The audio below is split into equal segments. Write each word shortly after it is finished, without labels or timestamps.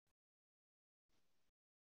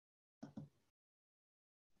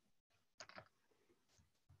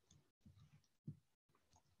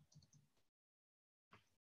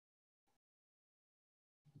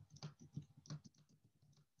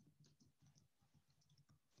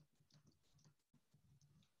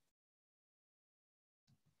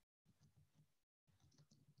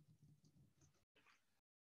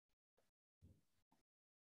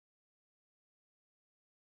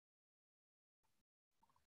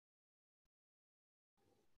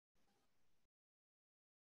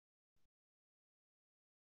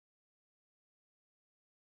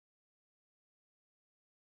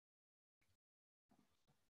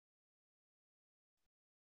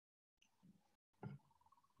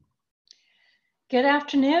Good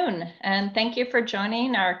afternoon, and thank you for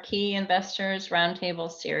joining our Key Investors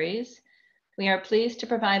Roundtable series. We are pleased to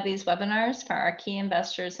provide these webinars for our key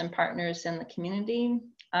investors and partners in the community.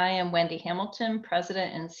 I am Wendy Hamilton,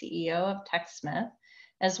 President and CEO of TechSmith,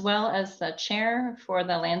 as well as the Chair for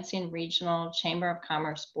the Lansing Regional Chamber of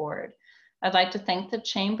Commerce Board. I'd like to thank the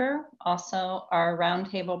Chamber, also our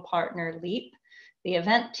Roundtable partner LEAP, the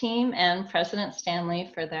event team, and President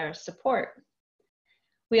Stanley for their support.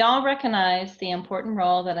 We all recognize the important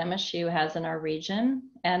role that MSU has in our region,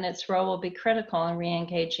 and its role will be critical in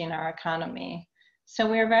re-engaging our economy. So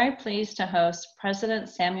we are very pleased to host President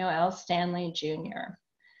Samuel L. Stanley Jr.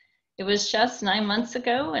 It was just 9 months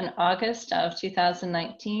ago in August of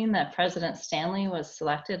 2019 that President Stanley was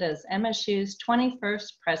selected as MSU's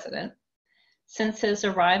 21st president. Since his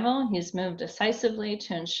arrival, he's moved decisively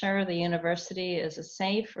to ensure the university is a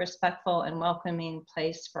safe, respectful, and welcoming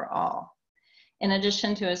place for all. In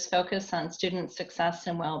addition to his focus on student success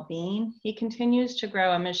and well-being, he continues to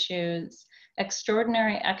grow MSU's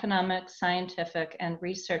extraordinary economic, scientific, and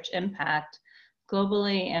research impact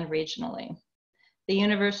globally and regionally. The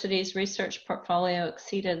university's research portfolio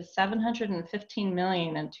exceeded $715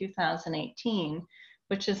 million in 2018,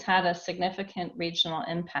 which has had a significant regional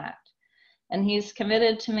impact. And he's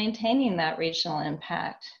committed to maintaining that regional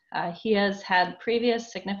impact. He has had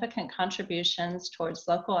previous significant contributions towards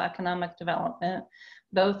local economic development,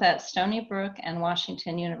 both at Stony Brook and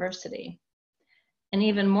Washington University. And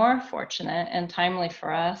even more fortunate and timely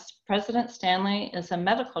for us, President Stanley is a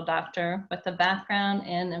medical doctor with a background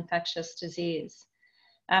in infectious disease.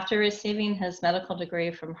 After receiving his medical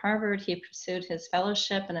degree from Harvard, he pursued his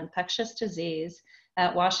fellowship in infectious disease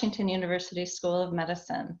at Washington University School of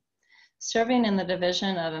Medicine, serving in the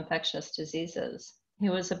Division of Infectious Diseases. He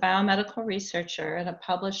was a biomedical researcher and a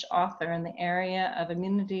published author in the area of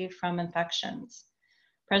immunity from infections.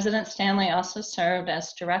 President Stanley also served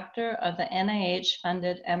as director of the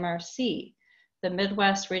NIH-funded MRC, the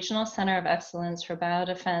Midwest Regional Center of Excellence for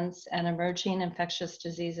Biodefense and Emerging Infectious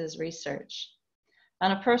Diseases Research.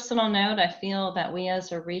 On a personal note, I feel that we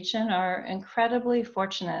as a region are incredibly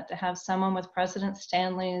fortunate to have someone with President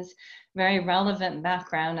Stanley's very relevant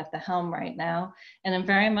background at the helm right now, and I'm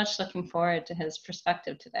very much looking forward to his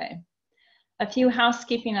perspective today. A few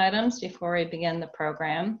housekeeping items before we begin the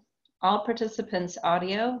program. All participants'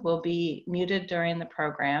 audio will be muted during the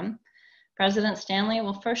program. President Stanley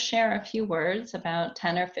will first share a few words, about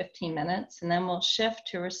 10 or 15 minutes, and then we'll shift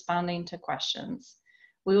to responding to questions.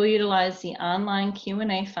 We will utilize the online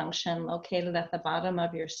Q&A function located at the bottom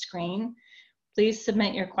of your screen. Please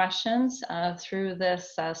submit your questions through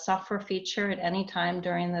this software feature at any time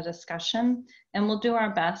during the discussion, and we'll do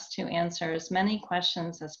our best to answer as many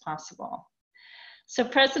questions as possible. So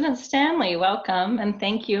President Stanley, welcome, and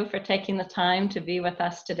thank you for taking the time to be with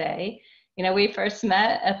us today. You know, we first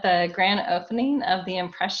met at the grand opening of the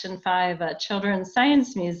Impression 5 Children's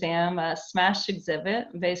Science Museum SMASH exhibit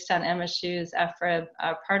based on MSU's EFRA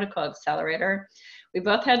particle accelerator. We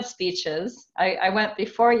both had speeches. I went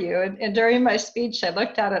before you, and during my speech, I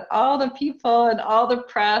looked out at all the people and all the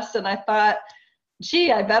press, and I thought,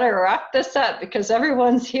 gee, I better wrap this up because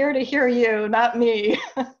everyone's here to hear you, not me.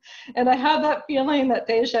 And I have that feeling, that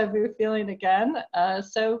deja vu feeling again.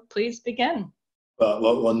 So please begin.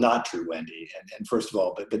 Well, not true, Wendy. And first of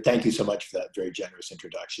all, but thank you so much for that very generous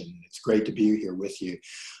introduction. It's great to be here with you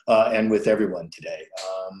and with everyone today.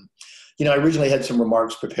 You know, I originally had some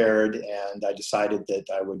remarks prepared, and I decided that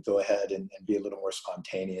I would go ahead and be a little more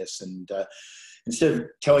spontaneous. And instead of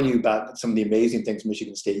telling you about some of the amazing things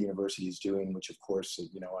Michigan State University is doing, which of course,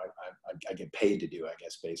 you know, I get paid to do, I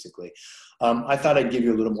guess, basically, I thought I'd give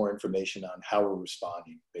you a little more information on how we're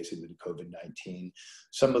responding basically to COVID-19,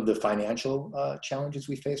 some of the financial challenges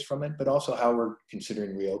we face from it, but also how we're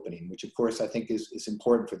considering reopening, which of course I think is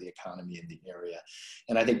important for the economy in the area.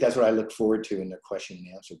 And I think that's what I look forward to in the question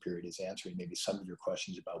and answer period, is answering maybe some of your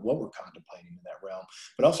questions about what we're contemplating in that realm,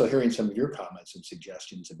 but also hearing some of your comments and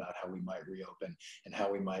suggestions about how we might reopen and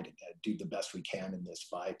how we might do the best we can in this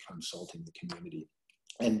by consulting the community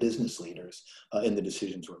and business leaders in the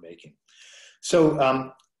decisions we're making.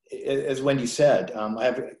 So as Wendy said, I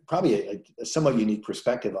have probably a somewhat unique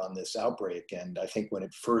perspective on this outbreak. And I think when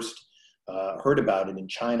it first heard about it in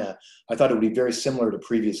China, I thought it would be very similar to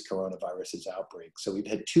previous coronavirus outbreaks. So we've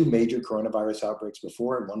had two major coronavirus outbreaks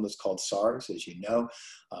before. One was called SARS, as you know,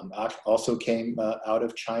 also came out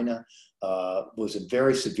of China. Was a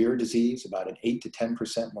very severe disease, about an 8 to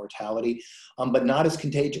 10% mortality, but not as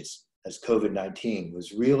contagious. as COVID-19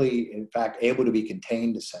 was really, in fact, able to be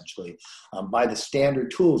contained essentially by the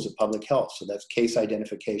standard tools of public health. So that's case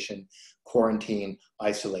identification, quarantine,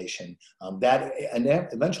 isolation. That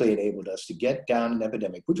eventually enabled us to get down an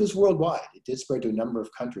epidemic, which was worldwide. It did spread to a number of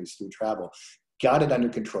countries through travel, got it under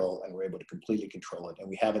control, and were able to completely control it. And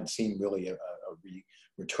we haven't seen really a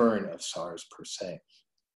return of SARS per se.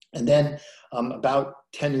 And then about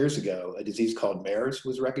 10 years ago, a disease called MERS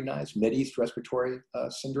was recognized, Mideast Respiratory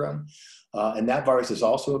Syndrome. And that virus is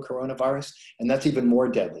also a coronavirus, and that's even more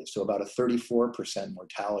deadly. So about a 34%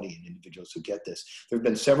 mortality in individuals who get this. There have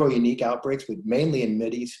been several unique outbreaks, but mainly in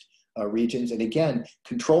Mideast regions, and again,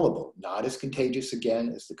 controllable, not as contagious again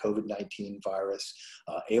as the COVID-19 virus,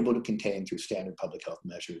 able to contain through standard public health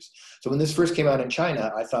measures. So when this first came out in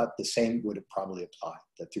China, I thought the same would have probably applied,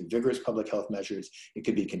 that through vigorous public health measures, it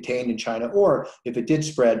could be contained in China, or if it did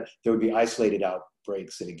spread, there would be isolated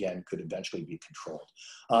outbreaks that again could eventually be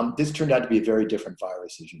controlled. This turned out to be a very different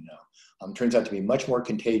virus, as you know. Turns out to be much more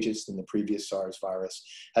contagious than the previous SARS virus,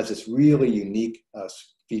 has this really unique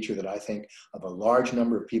feature that I think of a large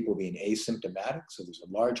number of people being asymptomatic. So there's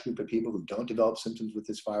a large group of people who don't develop symptoms with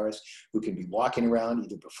this virus, who can be walking around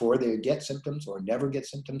either before they get symptoms or never get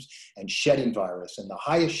symptoms, and shedding virus. And the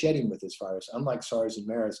highest shedding with this virus, unlike SARS and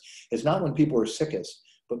MERS, is not when people are sickest,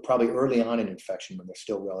 but probably early on in infection when they're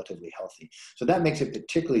still relatively healthy. So that makes it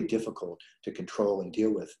particularly difficult to control and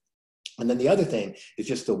deal with. And then the other thing is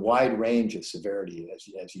just the wide range of severity,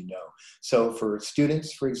 as you know. So for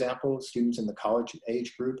students, for example, students in the college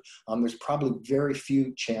age group, there's probably very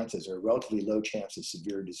few chances or relatively low chance of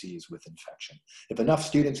severe disease with infection. If enough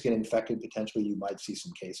students get infected, potentially you might see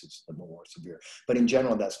some cases that are more severe. But in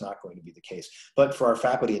general, that's not going to be the case. But for our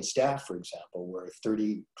faculty and staff, for example, where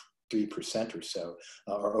 33% or so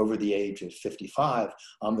are over the age of 55,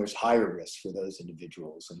 there's higher risk for those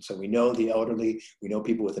individuals. And so we know the elderly, we know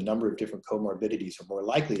people with a number of different comorbidities are more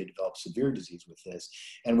likely to develop severe disease with this.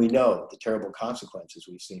 And we know the terrible consequences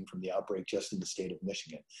we've seen from the outbreak just in the state of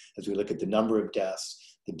Michigan. As we look at the number of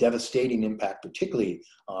deaths, the devastating impact, particularly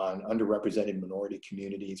on underrepresented minority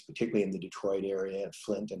communities, particularly in the Detroit area,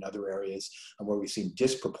 Flint and other areas where we've seen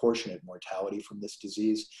disproportionate mortality from this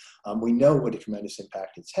disease. We know what a tremendous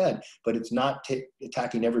impact it's had, but it's not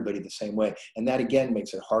attacking everybody the same way. And that again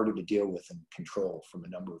makes it harder to deal with and control from a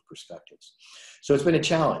number of perspectives. So it's been a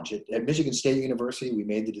challenge. At Michigan State University, we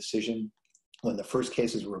made the decision when the first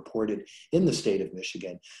cases were reported in the state of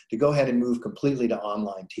Michigan, to go ahead and move completely to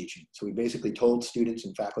online teaching. So we basically told students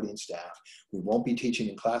and faculty and staff, we won't be teaching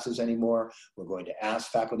in classes anymore. We're going to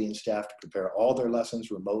ask faculty and staff to prepare all their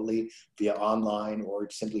lessons remotely via online, or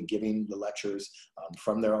simply giving the lectures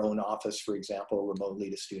from their own office, for example,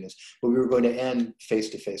 remotely to students. But we were going to end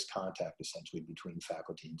face-to-face contact essentially between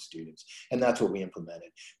faculty and students. And that's what we implemented.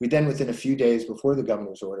 We then, within a few days before the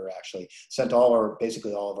governor's order, actually sent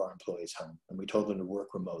basically all of our employees home. And we told them to work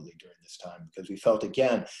remotely during this time because we felt,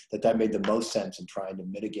 again, that made the most sense in trying to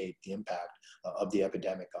mitigate the impact of the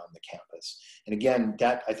epidemic on the campus. And again,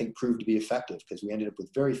 that I think proved to be effective because we ended up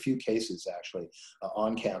with very few cases actually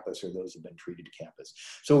on campus, or those who have been treated to campus.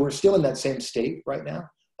 So we're still in that same state right now.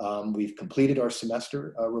 We've completed our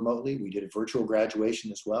semester remotely. We did a virtual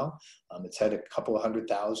graduation as well. It's had a couple of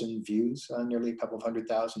 100,000 views, nearly a couple of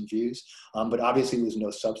 100,000 views. But obviously it was no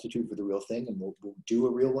substitute for the real thing, and we'll do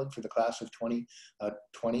a real one for the class of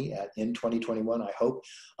 2020 in 2021, I hope.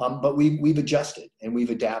 But we've adjusted and we've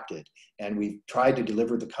adapted, and we've tried to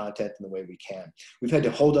deliver the content in the way we can. We've had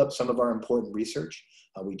to hold up some of our important research.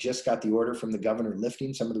 We just got the order from the governor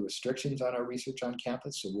lifting some of the restrictions on our research on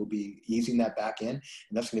campus, so we'll be easing that back in, and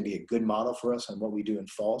that's going to be a good model for us on what we do in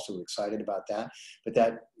fall, so we're excited about that. But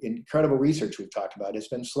that incredible research we've talked about has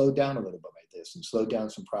been slowed down a little bit by this, and slowed down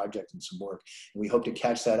some projects and some work, and we hope to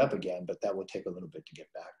catch that up again, but that will take a little bit to get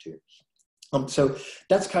back to. So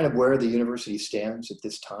that's kind of where the university stands at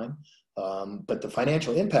this time. But the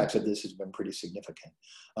financial impacts of this has been pretty significant.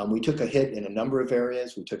 We took a hit in a number of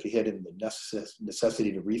areas. We took a hit in the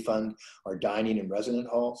necessity to refund our dining and resident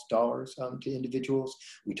halls dollars to individuals.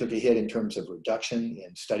 We took a hit in terms of reduction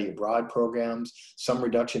in study abroad programs, some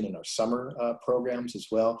reduction in our summer programs as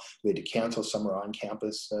well. We had to cancel summer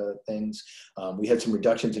on-campus things. We had some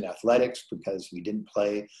reductions in athletics because we didn't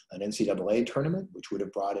play an NCAA tournament, which would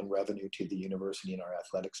have brought in revenue to the university and our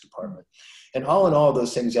athletics department. And all in all,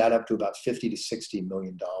 those things add up to about $50 to $60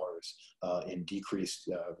 million in decreased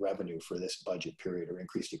revenue for this budget period, or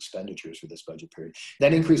increased expenditures for this budget period.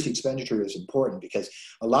 That increased expenditure is important because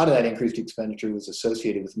a lot of that increased expenditure was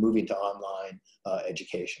associated with moving to online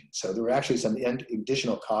education. So there were actually some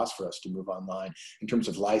additional costs for us to move online in terms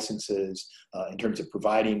of licenses, in terms of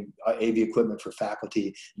providing AV equipment for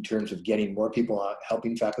faculty, in terms of getting more people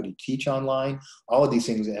helping faculty teach online. All of these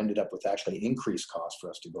things ended up with actually increased costs for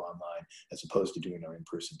us to go online as opposed to doing our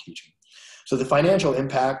in-person teaching. So the financial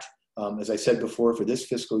impact, as I said before, for this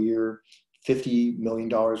fiscal year, $50 million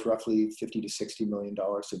roughly, $50 to $60 million,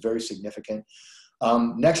 so very significant.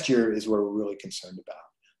 Next year is where we're really concerned about.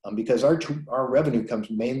 Because our revenue comes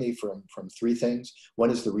mainly from three things. One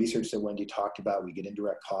is the research that Wendy talked about. We get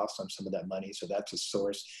indirect costs on some of that money, so that's a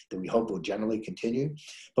source that we hope will generally continue.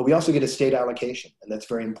 But we also get a state allocation, and that's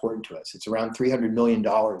very important to us. It's around $300 million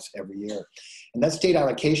every year. And that state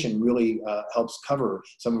allocation really helps cover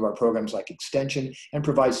some of our programs like extension and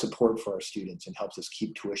provides support for our students and helps us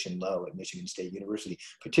keep tuition low at Michigan State University,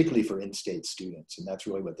 particularly for in-state students. And that's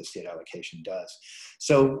really what the state allocation does.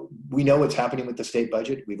 So we know what's happening with the state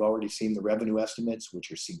budget. We've already seen the revenue estimates, which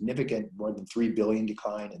are significant, more than $3 billion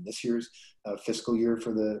decline in this year's fiscal year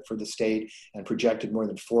for the state, and projected more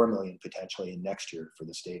than $4 million potentially in next year for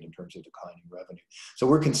the state in terms of declining revenue. So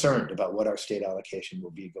we're concerned about what our state allocation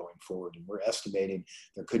will be going forward, and we're estimating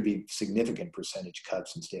there could be significant percentage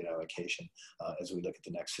cuts in state allocation as we look at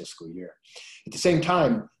the next fiscal year. At the same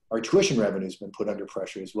time, our tuition revenue has been put under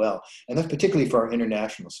pressure as well, and that's particularly for our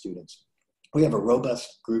international students. We have a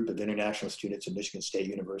robust group of international students at Michigan State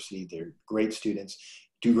University. They're great students,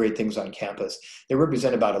 do great things on campus. They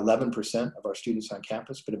represent about 11% of our students on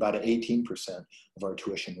campus, but about 18% of our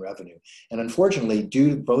tuition revenue. And unfortunately, due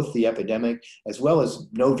to both the epidemic as well as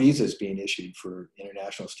no visas being issued for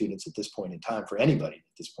international students at this point in time, for anybody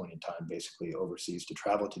at this point in time, basically overseas to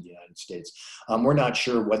travel to the United States, we're not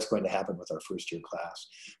sure what's going to happen with our first year class.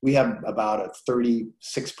 We have about a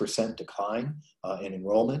 36% decline in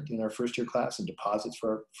enrollment in our first year class and deposits for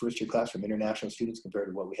our first year class from international students compared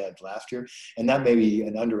to what we had last year. And that may be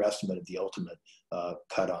an underestimate of the ultimate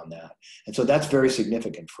cut on that. And so that's very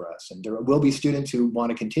significant for us. And there will be students who want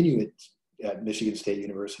to continue at Michigan State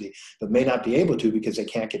University, but may not be able to because they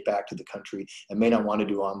can't get back to the country and may not want to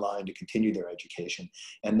do online to continue their education.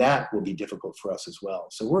 And that will be difficult for us as well.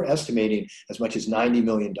 So we're estimating as much as $90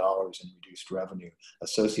 million in reduced revenue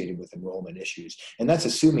associated with enrollment issues. And that's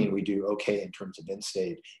assuming we do okay in terms of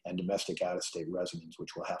in-state and domestic out-of-state residents,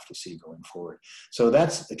 which we'll have to see going forward. So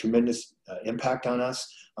that's a tremendous impact on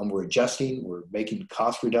us. We're adjusting, we're making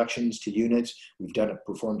cost reductions to units. We've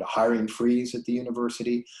performed a hiring freeze at the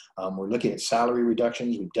university. We're looking at salary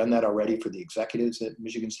reductions. We've done that already for the executives at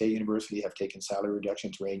Michigan State University, have taken salary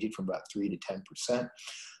reductions ranging from about 3 to 10%.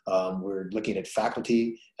 We're looking at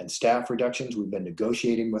faculty and staff reductions. We've been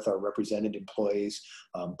negotiating with our represented employees,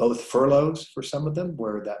 both furloughs for some of them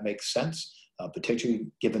where that makes sense, particularly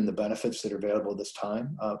given the benefits that are available this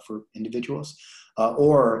time for individuals,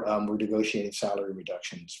 or we're negotiating salary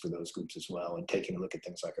reductions for those groups as well and taking a look at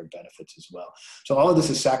things like our benefits as well. So all of this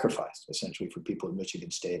is sacrificed essentially for people at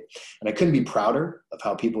Michigan State. And I couldn't be prouder of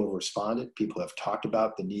how people have responded. People have talked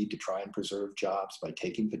about the need to try and preserve jobs by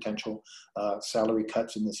taking potential salary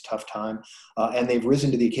cuts in this tough time. And they've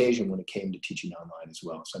risen to the occasion when it came to teaching online as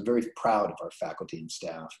well. So I'm very proud of our faculty and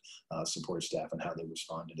staff, support staff, and how they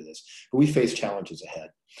responded to this. But we face challenges ahead.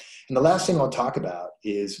 And the last thing I'll talk about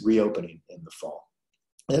is reopening in the fall.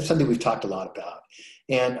 And that's something we've talked a lot about.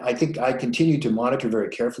 And I think I continue to monitor very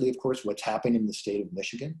carefully, of course, what's happening in the state of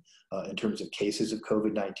Michigan in terms of cases of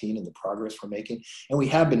COVID-19 and the progress we're making. And we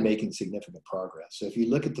have been making significant progress. So if you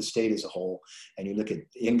look at the state as a whole and you look at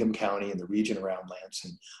Ingham County and the region around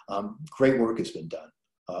Lansing, great work has been done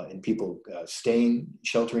in people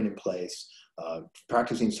sheltering in place,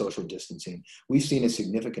 practicing social distancing. We've seen a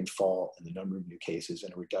significant fall in the number of new cases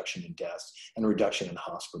and a reduction in deaths and a reduction in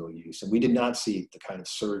hospital use. And we did not see the kind of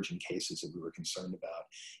surge in cases that we were concerned about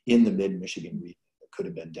in the mid-Michigan region that could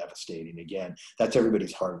have been devastating. Again, that's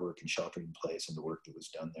everybody's hard work in sheltering in place and the work that was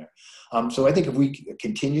done there. So I think if we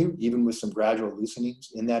continue, even with some gradual loosenings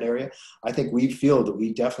in that area, I think we feel that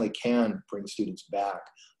we definitely can bring students back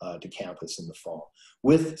to campus in the fall.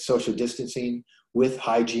 With social distancing, with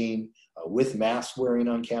hygiene, with mask wearing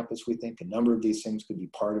on campus, we think a number of these things could be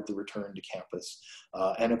part of the return to campus.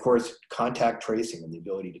 And of course, contact tracing and the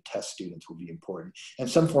ability to test students will be important, and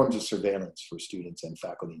some forms of surveillance for students and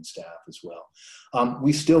faculty and staff as well.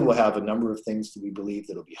 We still will have a number of things that we believe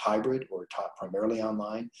that will be hybrid or taught primarily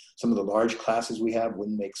online. Some of the large classes we have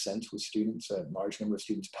wouldn't make sense with students, a large number of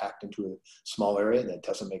students packed into a small area. That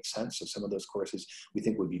doesn't make sense. So some of those courses we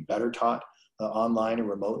think would be better taught online and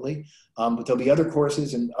remotely. But there'll be other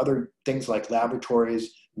courses and other things like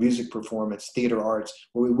laboratories, music performance, theater arts,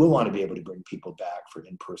 where we will want to be able to bring people back for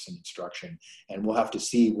in-person instruction. And we'll have to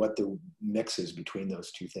see what the mix is between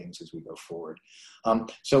those two things as we go forward.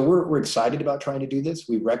 So we're excited about trying to do this.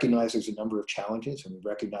 We recognize there's a number of challenges, and we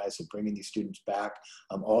recognize that bringing these students back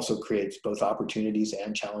also creates both opportunities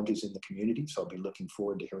and challenges in the community. So I'll be looking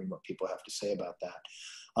forward to hearing what people have to say about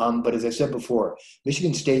that. But as I said before,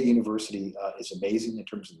 Michigan State University is amazing in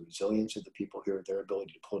terms of the resilience of the people here, their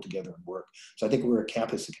ability to pull together and work. So I think we're a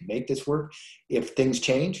campus that can make this work. If things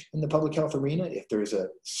change in the public health arena, if there's a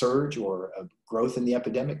surge or a growth in the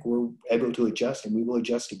epidemic, we're able to adjust, and we will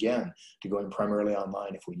adjust again to going primarily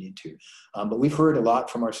online if we need to. But we've heard a lot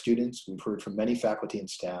from our students. We've heard from many faculty and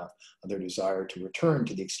staff of their desire to return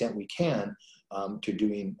to the extent we can to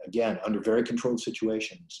doing, again, under very controlled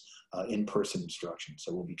situations, in-person instruction.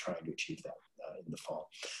 So we'll be trying to achieve that in the fall.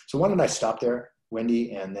 So why don't I stop there,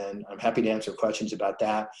 Wendy, and then I'm happy to answer questions about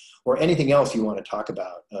that or anything else you want to talk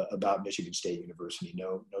about Michigan State University.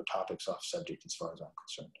 No topics off subject as far as I'm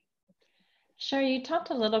concerned. Sure, you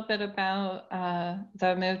talked a little bit about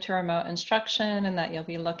the move to remote instruction and that you'll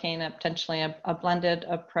be looking at potentially a blended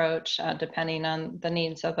approach depending on the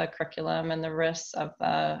needs of the curriculum and the risks of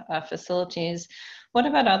the facilities. What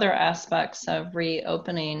about other aspects of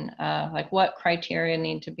reopening? Like what criteria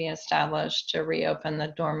need to be established to reopen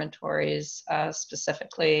the dormitories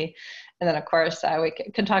specifically? And then of course, we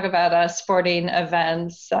can talk about sporting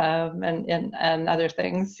events and other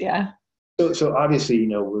things, yeah. So obviously, you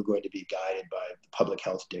know, we're going to be guided by the public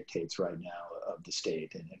health dictates right now of the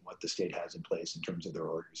state and what the state has in place in terms of their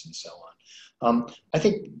orders and so on. I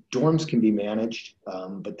think dorms can be managed,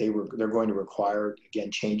 but they're going to require, again,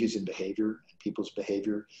 changes in behavior and people's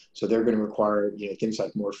behavior. So they're going to require, you know, things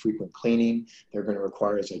like more frequent cleaning. They're going to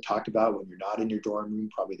require, as I talked about, when you're not in your dorm room,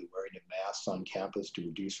 probably the wearing of masks on campus to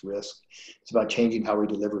reduce risk. It's about changing how we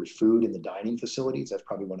deliver food in the dining facilities. That's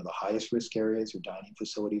probably one of the highest risk areas, or dining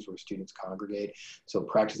facilities where students congregate. So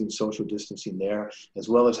practicing social distancing there, as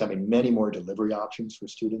well as having many more delivery options for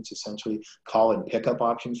students, essentially call and pickup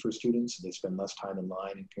options for students. So they spend less time in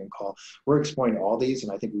line and can call. We're exploring all these,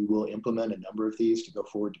 and I think we will implement a number of these to go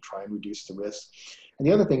forward to try and reduce the risk. And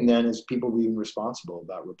the other thing then is people being responsible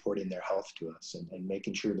about reporting their health to us and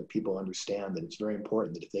making sure that people understand that it's very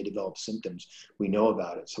important that if they develop symptoms, we know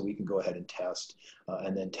about it so we can go ahead and test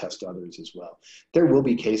and then test others as well. There will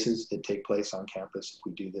be cases that take place on campus if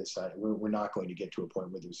we do this. We're not going to get to a point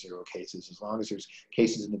where there's 0 cases. As long as there's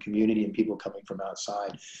cases in the community and people coming from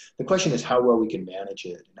outside, the question is how well we can manage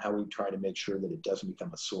it and how we try to make sure that it doesn't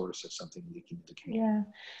become a source of something leaking into the community.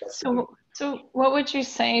 Yeah. So what would you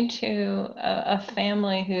say to a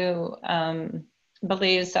family who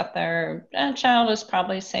believes that their child is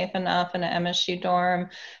probably safe enough in an MSU dorm,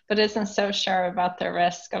 but isn't so sure about the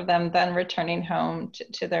risk of them then returning home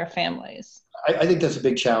to their families? I think that's a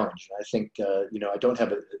big challenge. I think, you know, I don't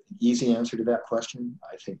have an easy answer to that question.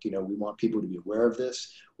 I think, you know, we want people to be aware of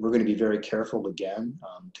this. We're going to be very careful, again,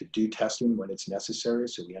 to do testing when it's necessary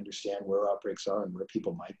so we understand where outbreaks are and where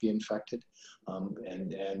people might be infected.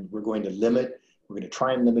 And we're going to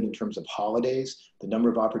try and limit in terms of holidays, the number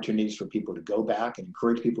of opportunities for people to go back and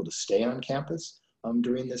encourage people to stay on campus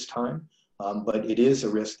during this time. But it is a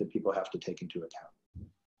risk that people have to take into account.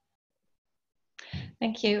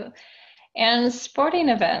 Thank you. And sporting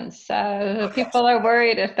events, people are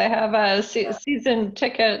worried if they have season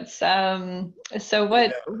tickets. So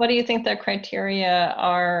what do you think the criteria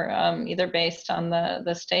are, either based on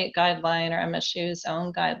the state guideline or MSU's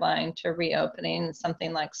own guideline to reopening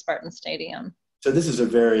something like Spartan Stadium? So this is a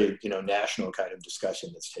very, you know, national kind of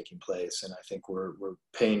discussion that's taking place, and I think we're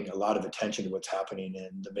paying a lot of attention to what's happening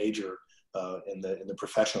in the major in the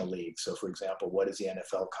professional league. So for example, what is the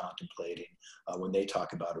NFL contemplating when they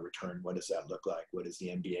talk about a return? What does that look like? What is the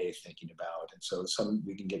NBA thinking about? And so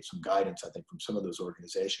we can get some guidance, I think, from some of those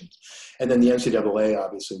organizations. And then the NCAA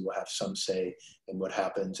obviously will have some say in what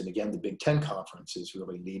happens. And again, the Big Ten Conference is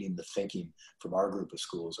really leading the thinking from our group of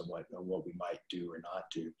schools and what we might do or not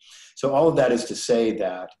do. So all of that is to say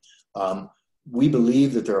that we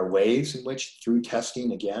believe that there are ways in which through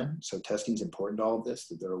testing, again, so testing is important to all of this,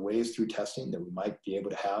 that there are ways through testing that we might be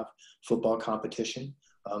able to have football competition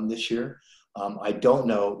this year. I don't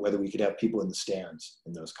know whether we could have people in the stands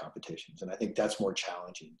in those competitions, and I think that's more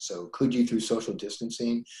challenging. So could you, through social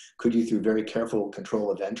distancing, could you, through very careful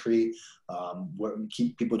control of entry, where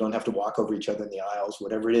people don't have to walk over each other in the aisles,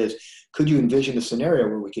 whatever it is, could you envision a scenario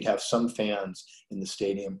where we could have some fans in the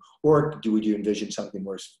stadium, or would you envision something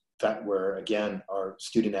where again, our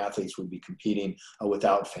student athletes would be competing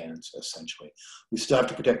without fans, essentially? We still have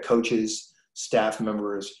to protect coaches, staff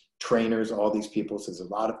members, trainers, all these people. So there's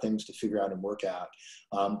a lot of things to figure out and work out.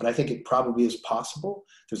 But I think it probably is possible.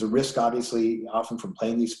 There's a risk, obviously, often from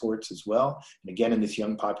playing these sports as well. And again, in this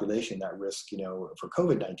young population, that risk, for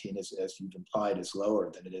COVID-19, as you've implied, is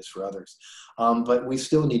lower than it is for others. But we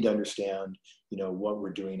still need to understand, what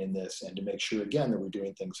we're doing in this, and to make sure, again, that we're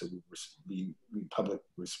doing things that we public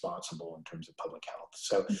responsible in terms of public health.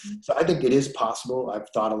 So, so I think it is possible. I've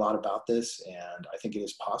thought a lot about this, and I think it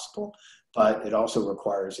is possible. But it also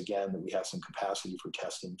requires, again, that we have some capacity for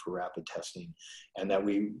testing, for rapid testing, and that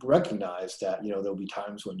we recognize that, there'll be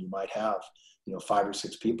times when you might have, 5 or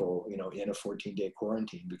 6 people, in a 14-day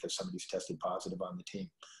quarantine because somebody's tested positive on the team.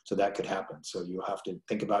 So that could happen. So you have to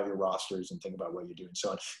think about your rosters and think about what you're doing.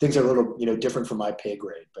 So things are a little, different from my pay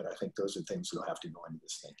grade, but I think those are things that'll have to go into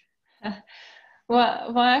this thinking.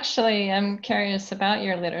 Well, actually, I'm curious about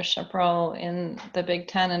your leadership role in the Big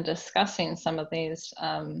Ten and discussing some of these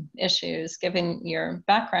issues. Given your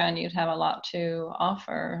background, you'd have a lot to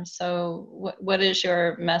offer. So what is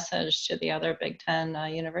your message to the other Big Ten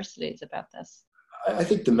universities about this? I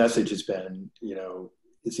think the message has been,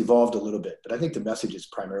 it's evolved a little bit, but I think the message has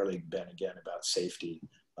primarily been, again, about safety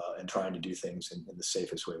and trying to do things in the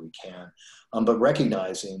safest way we can. But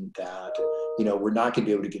recognizing that, we're not going to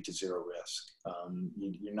be able to get to zero risk.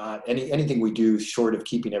 You're not, anything we do short of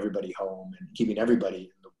keeping everybody home and keeping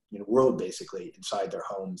everybody in the world basically inside their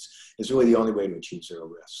homes is really the only way to achieve zero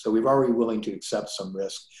risk. So we're already willing to accept some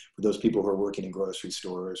risk for those people who are working in grocery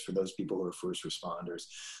stores, for those people who are first responders.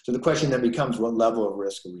 So the question then becomes, what level of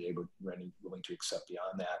risk are we willing to accept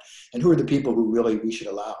beyond that? And who are the people who really we should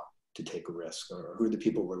allow to take a risk, or who are the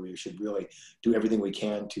people where we should really do everything we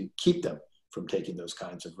can to keep them from taking those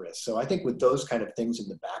kinds of risks. So I think with those kind of things in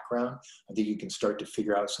the background, I think you can start to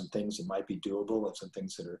figure out some things that might be doable and some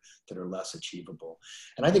things that are less achievable.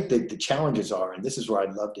 And I think that the challenges are, and this is where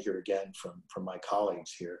I'd love to hear again from my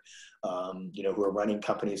colleagues here, who are running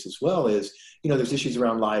companies as well, is, there's issues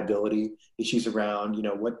around liability, issues around,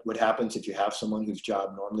 what happens if you have someone whose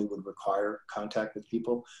job normally would require contact with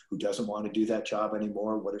people who doesn't want to do that job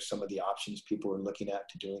anymore? What are some of the options people are looking at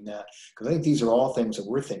to doing that? Because I think these are all things that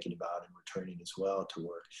we're thinking about and returning as well to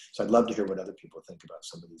work. So I'd love to hear what other people think about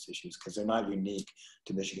some of these issues, because they're not unique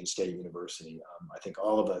to Michigan State University. I think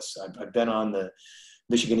all of us, I've been on the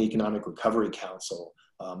Michigan Economic Recovery Council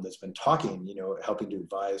that's been talking, helping to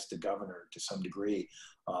advise the governor to some degree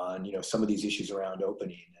on, some of these issues around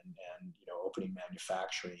opening and opening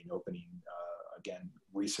manufacturing, opening, again,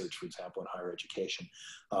 research, for example, in higher education.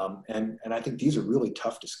 And I think these are really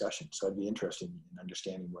tough discussions. So I'd be interested in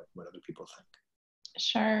understanding what other people think.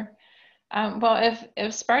 Sure. Well,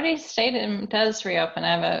 if Sparty Stadium does reopen,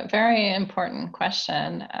 I have a very important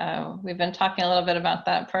question. We've been talking a little bit about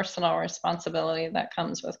that personal responsibility that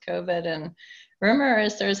comes with COVID, and rumor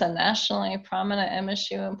is there's a nationally prominent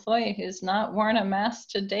MSU employee who's not worn a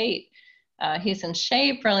mask to date. He's in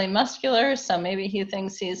shape, really muscular, so maybe he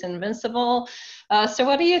thinks he's invincible. So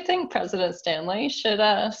what do you think, President Stanley? Should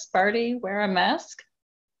Sparty wear a mask?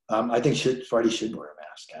 I think Sparty should wear a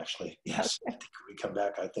mask, actually. Yes, okay. I think when we come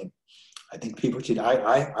back, I think people should.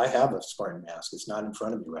 I have a Spartan mask. It's not in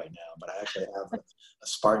front of me right now, but I actually have a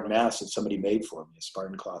Spartan mask that somebody made for me, a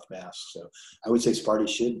Spartan cloth mask. So I would say Sparty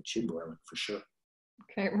should wear one for sure.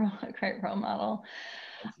 Great role model.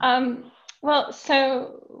 Well,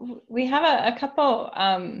 so we have a couple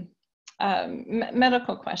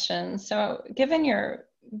medical questions. So given your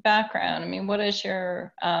background, I mean, what is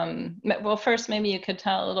your, well, first, maybe you could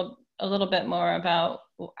tell a little bit more about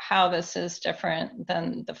how this is different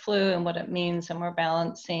than the flu and what it means, and we're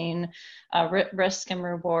balancing risk and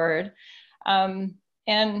reward. And,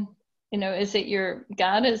 is it your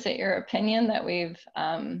opinion that we've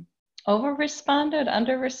over-responded,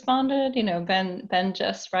 under-responded, been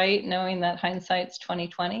just right, knowing that hindsight's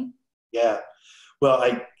 20/20? Yeah, well,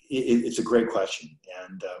 it's a great question.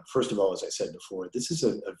 And first of all, as I said before, this is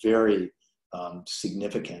a very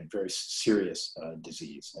significant, very serious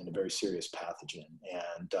disease and a very serious pathogen.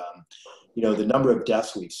 And, the number of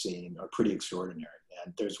deaths we've seen are pretty extraordinary.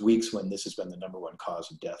 And there's weeks when this has been the #1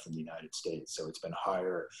 cause of death in the United States. So it's been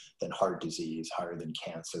higher than heart disease, higher than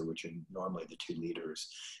cancer, which are normally the 2 leaders.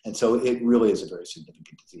 And so it really is a very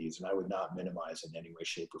significant disease. And I would not minimize in any way,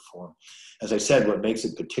 shape, or form. As I said, what makes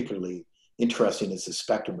it particularly interesting is the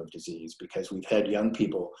spectrum of disease, because we've had young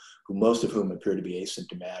people who, most of whom appear to be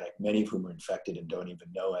asymptomatic, many of whom are infected and don't even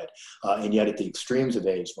know it. And yet at the extremes of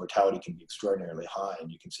age, mortality can be extraordinarily high.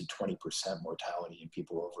 And you can see 20% mortality in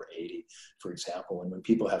people over 80, for example. And when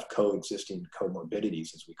people have coexisting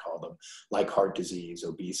comorbidities, as we call them, like heart disease,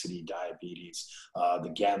 obesity, diabetes,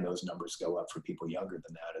 again, those numbers go up for people younger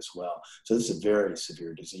than that as well. So this is a very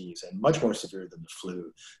severe disease, and much more severe than the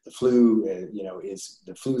flu. The flu, is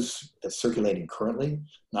the flu's that's circulating currently,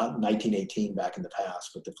 not 1918 back in the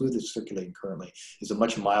past, but the flu that's circulating currently is a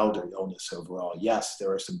much milder illness overall. Yes,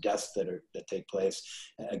 there are some deaths that take place,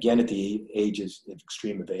 again, at the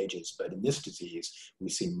extreme of ages, but in this disease, we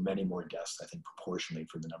see many more deaths, I think, proportionally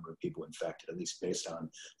for the number of people infected, at least based on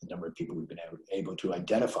the number of people we've been able to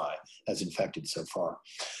identify as infected so far.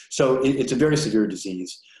 So it's a very severe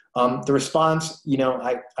disease. The response,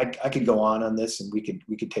 I could go on this, and we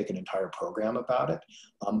could take an entire program about it.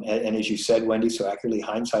 And as you said, Wendy, so accurately,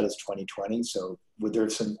 hindsight is 2020. So were there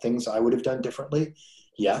some things I would have done differently?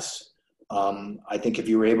 Yes. I think if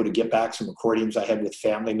you were able to get back some recordings I had with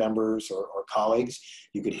family members or colleagues,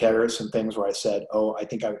 you could hear some things where I said, oh, I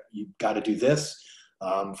think you've got to do this.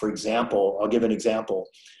 For example, I'll give an example.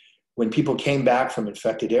 When people came back from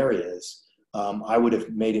infected areas, I would have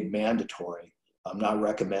made it mandatory, not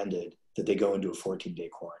recommended, that they go into a 14-day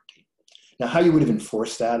quarantine. Now, how you would have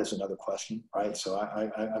enforced that is another question, right? So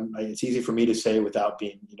it's easy for me to say without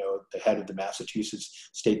being, the head of the Massachusetts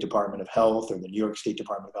State Department of Health or the New York State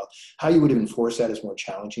Department of Health. How you would have enforced that is more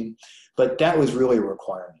challenging, but that was really a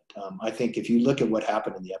requirement. I think if you look at what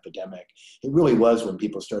happened in the epidemic, it really was when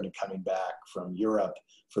people started coming back from Europe,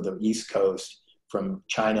 for the East Coast, from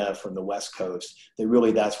China, from the West Coast,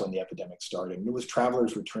 that's when the epidemic started. And it was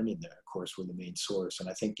travelers returning there, of course, were the main source. And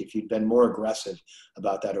I think if you'd been more aggressive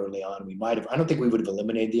about that early on, I don't think we would have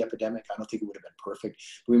eliminated the epidemic. I don't think it would have been perfect,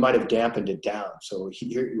 but we might have dampened it down. So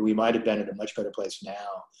we might have been in a much better place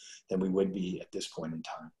now than we would be at this point in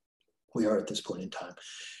time. We are at this point in time.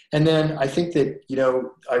 And then I think that,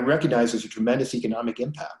 I recognize there's a tremendous economic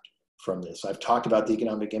impact from this. I've talked about the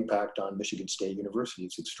economic impact on Michigan State University.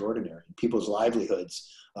 It's extraordinary. People's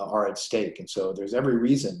livelihoods are at stake. And so there's every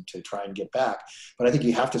reason to try and get back. But I think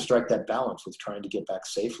you have to strike that balance with trying to get back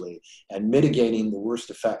safely and mitigating the worst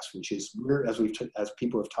effects, which is as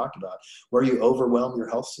people have talked about, where you overwhelm your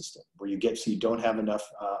health system, where you don't have enough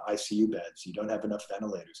ICU beds, you don't have enough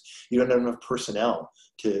ventilators, you don't have enough personnel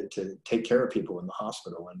to take care of people in the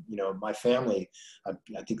hospital. And, my family,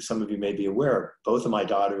 I think some of you may be aware, both of my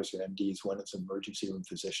daughters are MDs. One is an emergency room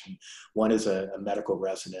physician, one is a medical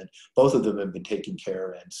resident. Both of them have been taking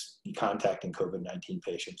care and contacting COVID-19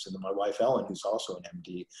 patients. And then my wife, Ellen, who's also an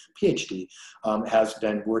MD, PhD, has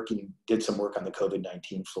been did some work on the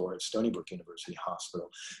COVID-19 floor at Stony Brook University Hospital.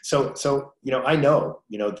 So I know,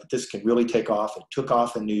 that this can really take off. It took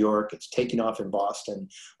off in New York. It's taking off in Boston.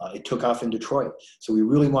 It took off in Detroit. So we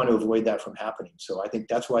really want to avoid that from happening. So I think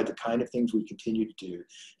that's why the kind of things we continue to do,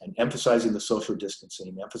 and emphasizing the social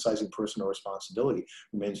distancing, emphasizing personal responsibility,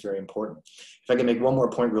 remains very important. If I can make one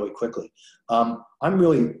more point really quickly,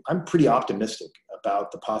 I'm pretty optimistic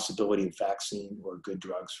about the possibility of vaccine or good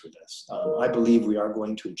drugs for this. I believe we are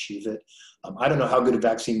going to achieve it. I don't know how good a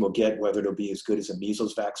vaccine we'll get, whether it'll be as good as a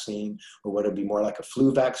measles vaccine or whether it'll be more like a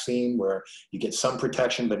flu vaccine where you get some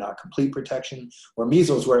protection but not complete protection, or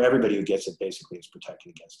measles where everybody who gets it basically is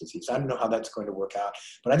protected against disease. I don't know how that's going to work out,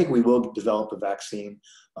 but I think we will develop a vaccine.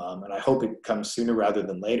 And I hope it comes sooner rather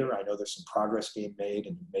than later. I know there's some progress being made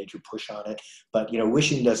and a major push on it, but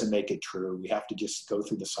wishing doesn't make it true. We have to just go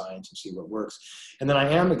through the science and see what works. And then I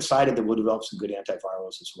am excited that we'll develop some good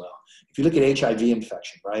antivirals as well. If you look at HIV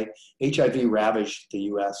infection, right? HIV ravaged the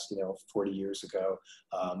US, 40 years ago,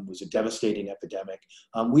 was a devastating epidemic.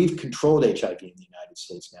 We've controlled HIV in the United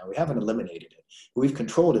States now. We haven't eliminated it, but we've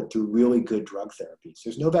controlled it through really good drug therapies.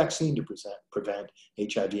 There's no vaccine to prevent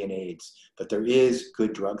HIV and AIDS, but there is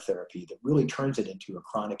good drug therapy that really turns it into a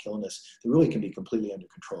chronic illness that really can be completely under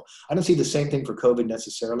control. I don't see the same thing for COVID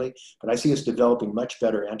necessarily, but I see us developing much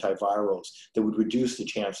better antivirals that would reduce the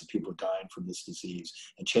chance of people dying from this disease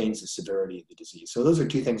and change the severity of the disease. So those are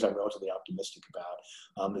two things I'm relatively optimistic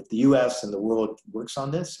about. If the US and the world works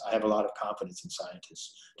on this, I have a lot of confidence in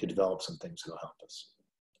scientists to develop some things that will help us.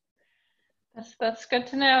 That's good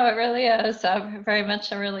to know. It really is very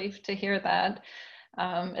much a relief to hear that.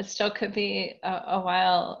 It still could be a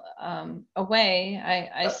while away.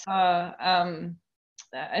 I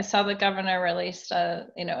saw the governor released a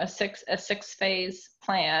six phase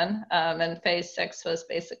plan, and phase 6 was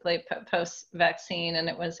basically post vaccine, and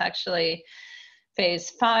it was actually phase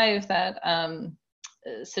 5 that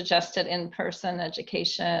suggested in-person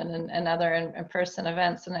education and other in-person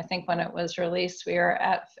events. And I think when it was released, we were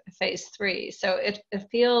at phase 3. So it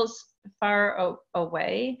feels far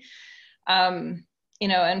away. And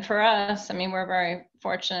for us, I mean, we're very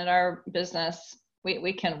fortunate. Our business,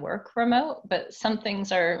 we can work remote, but some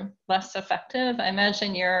things are less effective. I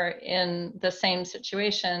imagine you're in the same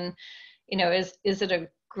situation. Is it a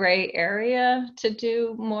gray area to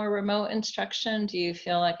do more remote instruction? Do you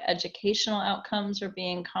feel like educational outcomes are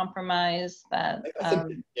being compromised? That I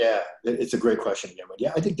think, yeah, it's a great question again. But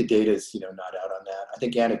yeah, I think the data is, not out on that. I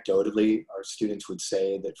think anecdotally, our students would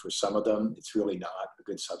say that for some of them, it's really not a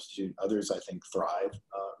good substitute. Others, I think, thrive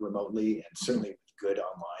remotely, and certainly with good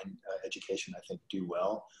online education, I think, do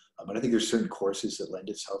well. But I think there's certain courses that lend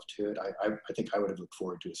itself to it. I think I would have looked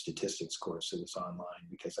forward to a statistics course that was online,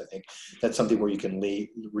 because I think that's something where you can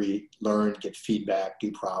learn, get feedback,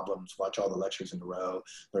 do problems, watch all the lectures in a row,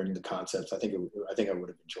 learning the concepts. I think I would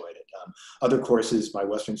have enjoyed it. Other courses, my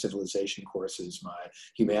Western civilization courses, my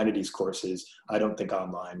humanities courses, I don't think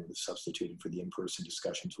online would have substituted for the in-person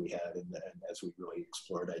discussions we had and as we really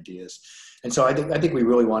explored ideas. And so I think we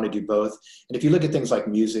really want to do both. And if you look at things like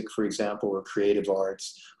music, for example, or creative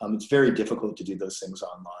arts, it's very difficult to do those things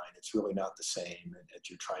online. It's really not the same. And if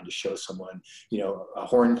you're trying to show someone, a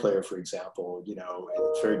horn player, for example,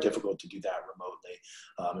 it's very difficult to do that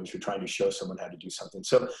remotely if you're trying to show someone how to do something.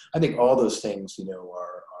 So I think all those things,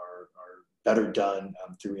 are better done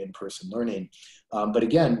through in-person learning. But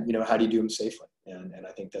again, how do you do them safely? And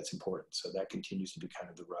I think that's important. So that continues to be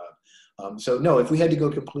kind of the rub. So no, if we had to go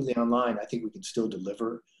completely online, I think we can still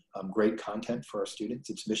deliver great content for our students.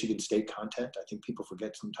 It's Michigan State content. I think people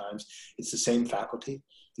forget sometimes it's the same faculty.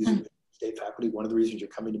 These are State faculty. One of the reasons you're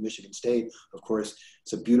coming to Michigan State, of course,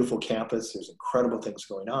 it's a beautiful campus. There's incredible things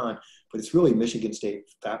going on, but it's really Michigan State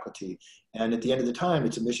faculty. And at the end of the time,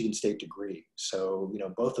 it's a Michigan State degree. So,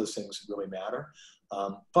 both those things really matter.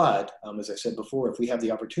 But as I said before, if we have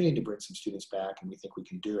the opportunity to bring some students back and we think we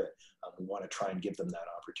can do it, we want to try and give them that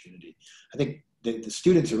opportunity. I think the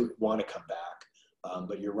students want to come back.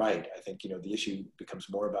 But you're right. I think, the issue becomes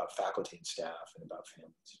more about faculty and staff and about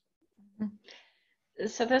families.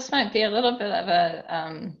 So this might be a little bit of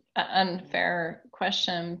an unfair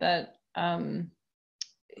question, but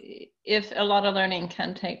if a lot of learning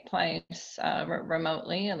can take place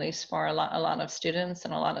remotely, at least for a lot of students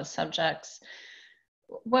and a lot of subjects,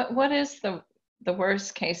 what is the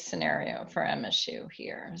worst case scenario for MSU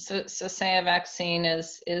here? So say a vaccine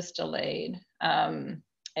is delayed,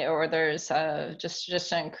 or there's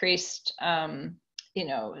just an increased,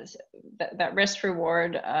 that risk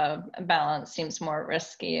reward balance seems more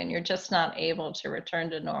risky, and you're just not able to return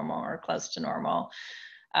to normal or close to normal.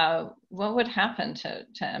 What would happen to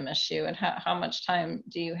MSU, and how much time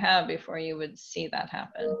do you have before you would see that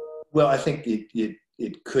happen? Well, I think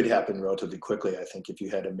it could happen relatively quickly. I think if you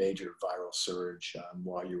had a major viral surge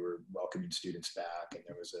while you were welcoming students back, and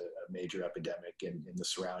there was a major epidemic in the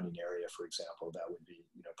surrounding area, for example, that would be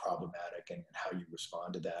problematic, and how you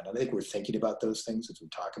respond to that. I think we're thinking about those things as we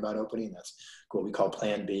talk about opening. That's what we call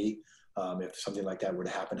Plan B. If something like that were to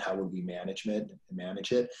happen, how would we manage it?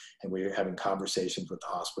 And we're having conversations with the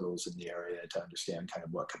hospitals in the area to understand kind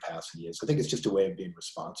of what capacity is. I think it's just a way of being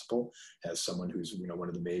responsible as someone who's one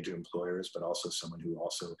of the major employers, but also someone who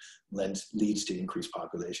also leads to increased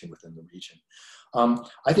population within the region.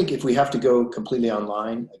 I think if we have to go completely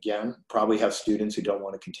online, again, probably have students who don't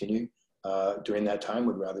want to continue during that time,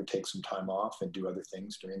 would rather take some time off and do other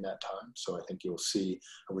things during that time. So I think you'll see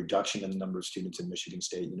a reduction in the number of students in Michigan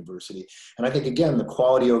State University. And I think, again, the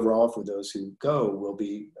quality overall for those who go will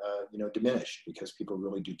be diminished, because people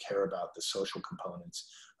really do care about the social components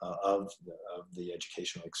of the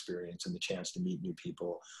educational experience and the chance to meet new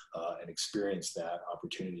people and experience that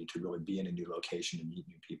opportunity to really be in a new location and meet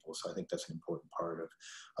new people. So I think that's an important part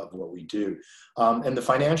of what we do. And the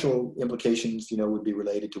financial implications, would be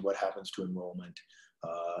related to what happens to enrollment,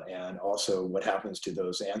 and also what happens to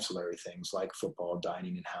those ancillary things like football,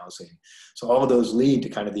 dining, and housing. So all of those lead to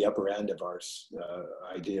kind of the upper end of our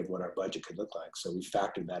idea of what our budget could look like. So we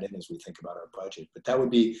factored that in as we think about our budget. But that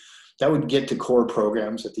would get to core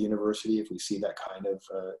programs at the university if we see that kind of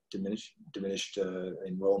diminished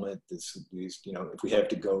enrollment. If we have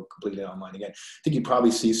to go completely online again, I think you'd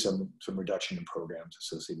probably see some reduction in programs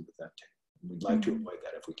associated with that too. We'd like to avoid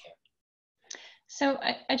that if we can. So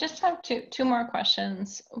I just have two more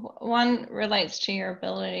questions. One relates to your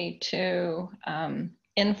ability to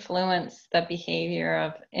influence the behavior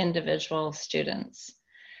of individual students.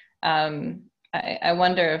 I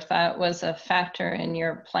wonder if that was a factor in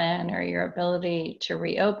your plan or your ability to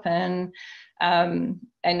reopen.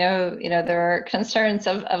 I know, there are concerns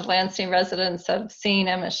of Lansing residents of seeing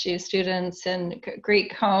MSU students in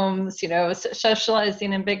Greek homes,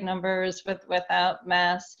 socializing in big numbers without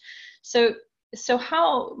masks. So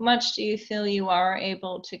how much do you feel you are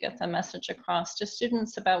able to get the message across to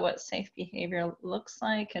students about what safe behavior looks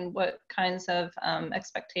like, and what kinds of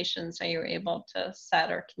expectations are you able to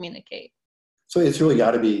set or communicate? So it's really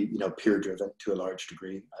got to be, peer driven to a large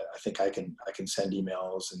degree. I think I can send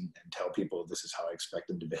emails and tell people this is how I expect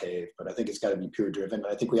them to behave, but I think it's got to be peer driven.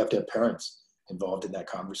 I think we have to have parents involved in that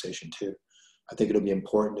conversation too. I think it'll be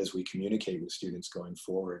important as we communicate with students going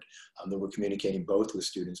forward, that we're communicating both with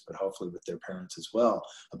students, but hopefully with their parents as well,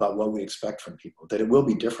 about what we expect from people, that it will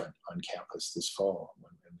be different on campus this fall.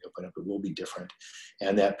 When we open up, it will be different,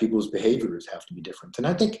 and that people's behaviors have to be different. And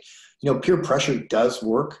I think, peer pressure does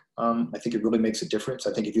work. I think it really makes a difference.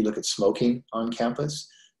 I think if you look at smoking on campus,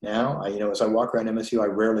 now, as I walk around MSU, I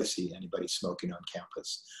rarely see anybody smoking on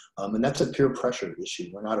campus. And that's a peer pressure issue.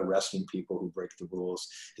 We're not arresting people who break the rules.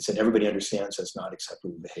 It's that everybody understands that's not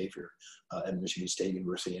acceptable behavior at Michigan State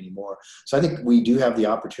University anymore. So I think we do have the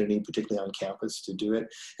opportunity, particularly on campus, to do it.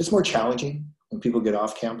 It's more challenging when people get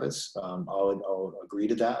off campus. I'll agree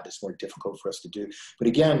to that. It's more difficult for us to do. But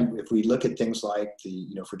again, if we look at things like the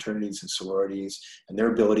fraternities and sororities and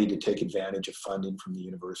their ability to take advantage of funding from the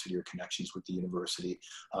university or connections with the university,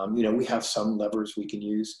 we have some levers we can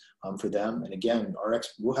use for them. And again,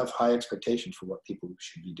 we'll have high expectations for what people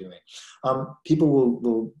should be doing. People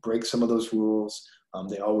will break some of those rules.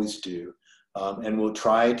 They always do. And we'll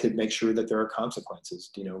try to make sure that there are consequences,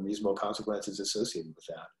 reasonable consequences associated with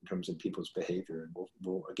that in terms of people's behavior.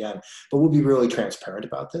 And we'll be really transparent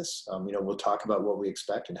about this. We'll talk about what we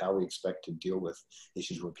expect and how we expect to deal with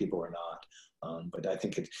issues where people are not. But I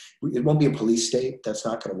think it won't be a police state. That's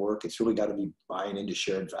not going to work. It's really got to be buying into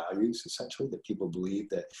shared values, essentially, that people believe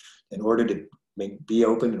that in order to be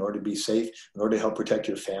open, in order to be safe, in order to help protect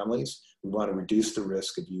your families, we want to reduce the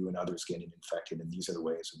risk of you and others getting infected. And these are the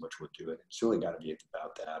ways in which we'll do it. It's really got to be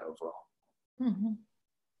about that overall. Mm-hmm.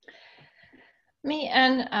 Me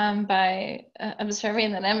and by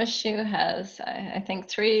observing that MSU has, I think,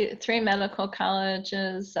 three medical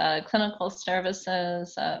colleges, clinical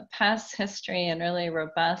services, past history, and really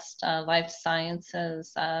robust life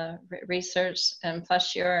sciences research, and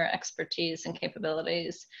plus your expertise and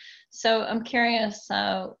capabilities. So I'm curious,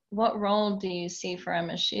 what role do you see for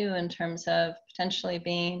MSU in terms of potentially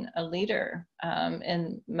being a leader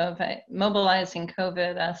in mobilizing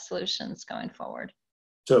COVID solutions going forward?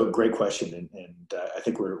 So great question, and I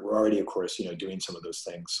think we're already, of course, doing some of those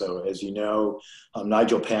things. So as you know,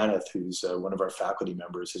 Nigel Paneth, who's one of our faculty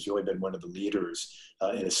members, has really been one of the leaders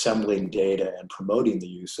in assembling data and promoting the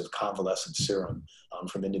use of convalescent serum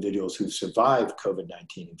from individuals who survived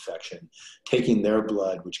COVID-19 infection, taking their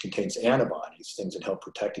blood, which contains antibodies, things that help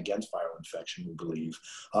protect against viral infection, we believe,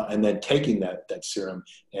 and then taking that serum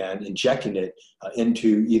and injecting it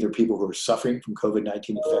into either people who are suffering from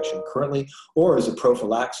COVID-19 infection currently, or as a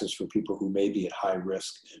prophylaxis for people who may be at high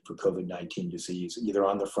risk for COVID-19 disease, either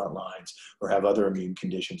on the front lines or have other immune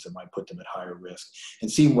conditions that might put them at higher risk,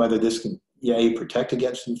 and seeing whether this can A, protect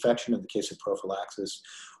against infection in the case of prophylaxis,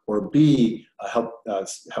 or B, help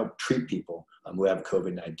treat people who have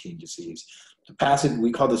COVID-19 disease.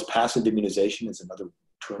 We call this passive immunization, is another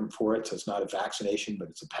term for it. So it's not a vaccination, but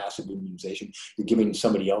it's a passive immunization. You're giving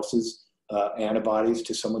somebody else's antibodies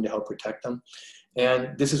to someone to help protect them.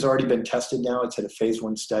 And this has already been tested now. It's in a phase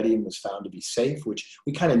 1 study and was found to be safe, which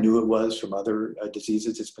we kind of knew it was from other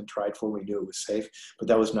diseases it's been tried for. We knew it was safe, but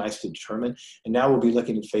that was nice to determine. And now we'll be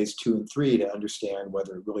looking at phase 2 and 3 to understand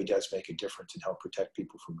whether it really does make a difference and help protect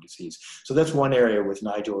people from disease. So that's one area with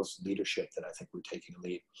Nigel's leadership that I think we're taking a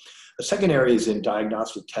lead. The second area is in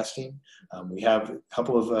diagnostic testing. We have a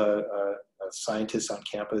couple of scientists on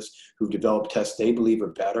campus who've developed tests they believe are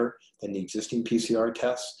better than the existing PCR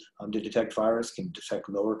tests to detect virus, can detect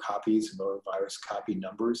lower copies and lower virus copy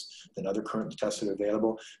numbers than other current tests that are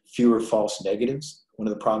available, fewer false negatives. One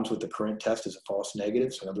of the problems with the current test is a false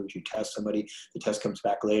negative. So in other words, you test somebody, the test comes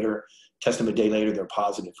back later, test them a day later, they're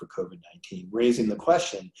positive for COVID-19, raising the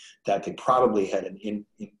question that they probably had an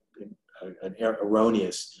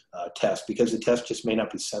erroneous test, because the test just may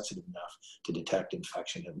not be sensitive enough to detect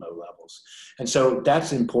infection at low levels. And so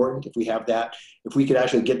that's important. If we have that, if we could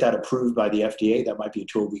actually get that approved by the FDA, that might be a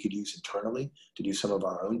tool we could use internally to do some of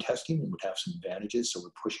our own testing and would have some advantages. So we're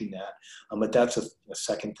pushing that. But that's a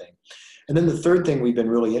second thing. And then the third thing we've been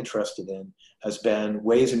really interested in has been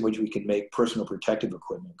ways in which we can make personal protective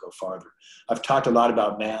equipment go farther. I've talked a lot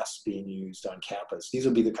about masks being used on campus. These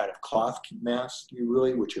will be the kind of cloth masks,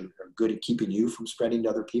 which are good at keeping you from spreading to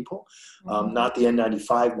other people, not the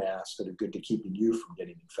N95 masks that are good to keeping you from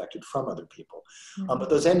getting infected from other people. But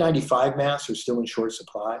those N95 masks are still in short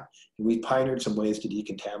supply, and we've pioneered some ways to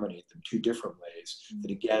decontaminate them, 2 different ways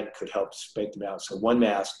that again could help break them out. So one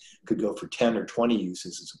mask could go for 10 or 20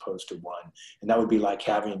 uses as opposed to 1, and that would be like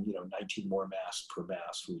having 19 more masks per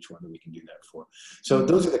mask for each one that we can do that for. So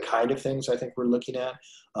those are the kind of things I think we're looking at,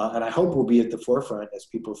 and I hope we'll be at the forefront as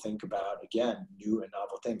people think about, again, new and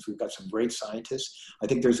novel things. We've got some great scientists. I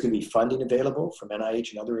think there's going to be funding available from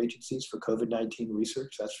NIH and other agencies for COVID-19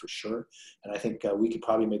 research, that's for sure, and I think we could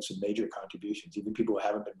probably make some major contributions. Even people who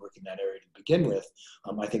haven't been working in that area to begin with,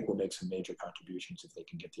 I think will make some major contributions if they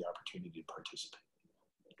can get the opportunity to participate.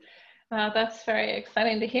 Wow, that's very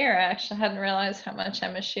exciting to hear. I actually hadn't realized how much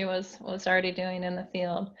MSU was already doing in the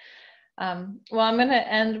field. Well, I'm going to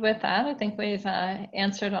end with that. I think we've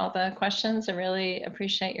answered all the questions. I really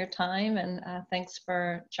appreciate your time, and thanks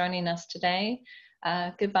for joining us today.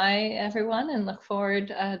 Goodbye, everyone, and look forward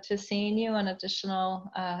to seeing you on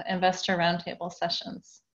additional investor roundtable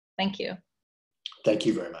sessions. Thank you. Thank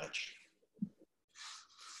you very much.